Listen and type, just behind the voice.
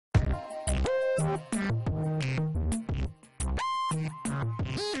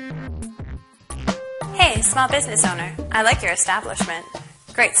small business owner. I like your establishment.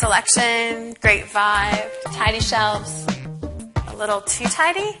 Great selection, great vibe, tidy shelves. A little too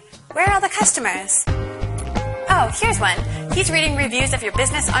tidy? Where are all the customers? Oh, here's one. He's reading reviews of your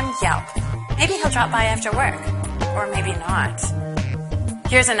business on Yelp. Maybe he'll drop by after work. Or maybe not.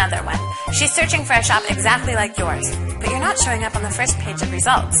 Here's another one. She's searching for a shop exactly like yours, but you're not showing up on the first page of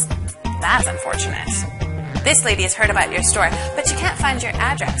results. That's unfortunate. This lady has heard about your store, but she can't find your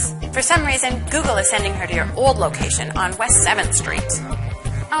address. For some reason, Google is sending her to your old location on West 7th Street.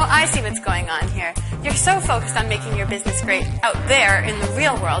 Oh, I see what's going on here. You're so focused on making your business great out there in the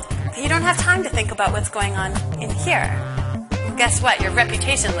real world that you don't have time to think about what's going on in here. Well, guess what? Your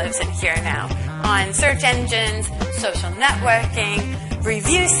reputation lives in here now. On search engines, social networking,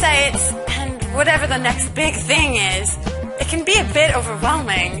 review sites, and whatever the next big thing is. It can be a bit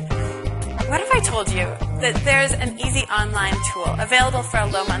overwhelming. What if I told you that there's an easy online tool available for a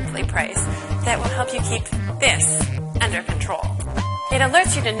low monthly price that will help you keep this under control? It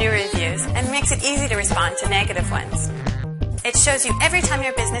alerts you to new reviews and makes it easy to respond to negative ones. It shows you every time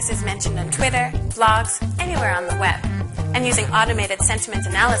your business is mentioned on Twitter, blogs, anywhere on the web. And using automated sentiment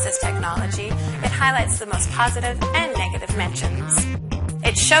analysis technology, it highlights the most positive and negative mentions.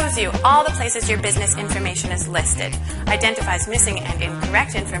 It shows you all the places your business information is listed, identifies missing and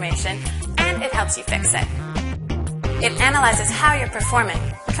incorrect information, and it helps you fix it. It analyzes how you're performing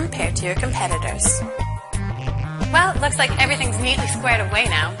compared to your competitors. Well, it looks like everything's neatly squared away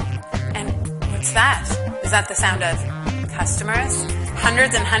now. And what's that? Is that the sound of customers?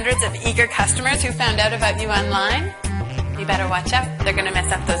 Hundreds and hundreds of eager customers who found out about you online? You better watch out. They're going to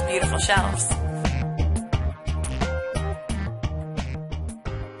mess up those beautiful shelves.